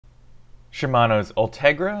Shimano's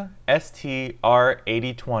Ultegra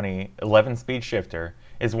ST-R8020 11-speed shifter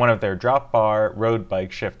is one of their drop bar road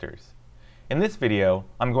bike shifters. In this video,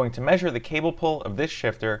 I'm going to measure the cable pull of this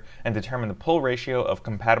shifter and determine the pull ratio of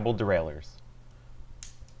compatible derailleurs.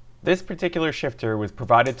 This particular shifter was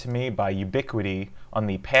provided to me by Ubiquity on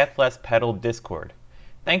the Pathless Pedal Discord.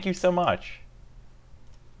 Thank you so much!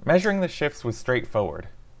 Measuring the shifts was straightforward.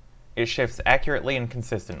 It shifts accurately and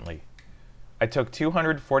consistently. I took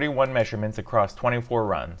 241 measurements across 24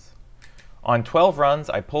 runs. On 12 runs,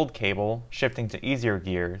 I pulled cable, shifting to easier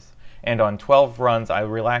gears, and on 12 runs, I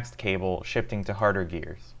relaxed cable, shifting to harder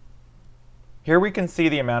gears. Here we can see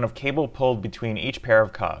the amount of cable pulled between each pair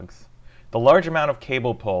of cogs. The large amount of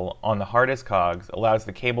cable pull on the hardest cogs allows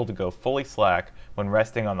the cable to go fully slack when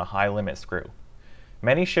resting on the high limit screw.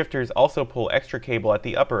 Many shifters also pull extra cable at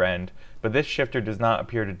the upper end, but this shifter does not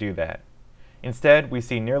appear to do that. Instead, we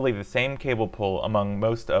see nearly the same cable pull among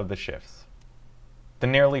most of the shifts. The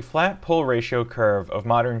nearly flat pull ratio curve of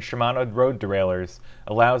modern Shimano road derailleurs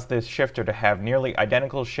allows this shifter to have nearly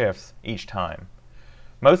identical shifts each time.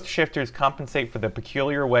 Most shifters compensate for the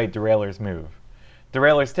peculiar way derailleurs move.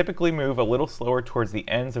 Derailleurs typically move a little slower towards the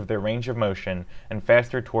ends of their range of motion and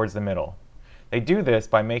faster towards the middle. They do this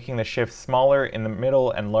by making the shifts smaller in the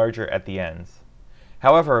middle and larger at the ends.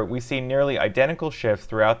 However, we see nearly identical shifts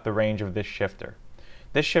throughout the range of this shifter.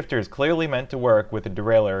 This shifter is clearly meant to work with a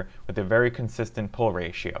derailleur with a very consistent pull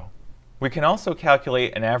ratio. We can also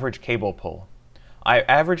calculate an average cable pull. I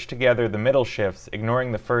averaged together the middle shifts,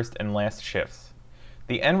 ignoring the first and last shifts.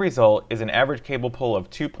 The end result is an average cable pull of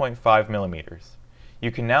 2.5 millimeters. You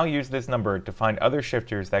can now use this number to find other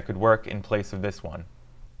shifters that could work in place of this one.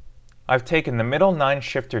 I've taken the middle 9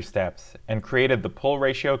 shifter steps and created the pull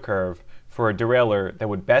ratio curve for a derailleur that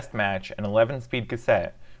would best match an 11-speed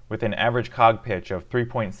cassette with an average cog pitch of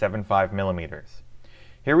 3.75 millimeters.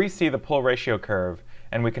 Here we see the pull ratio curve,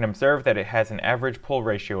 and we can observe that it has an average pull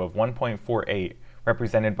ratio of 1.48,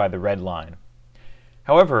 represented by the red line.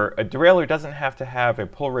 However, a derailleur doesn't have to have a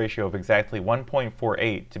pull ratio of exactly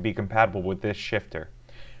 1.48 to be compatible with this shifter.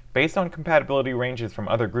 Based on compatibility ranges from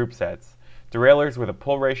other group sets, derailleurs with a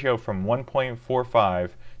pull ratio from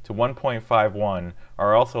 1.45 to 1.51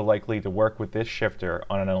 are also likely to work with this shifter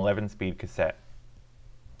on an 11-speed cassette.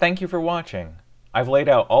 Thank you for watching. I've laid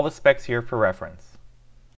out all the specs here for reference.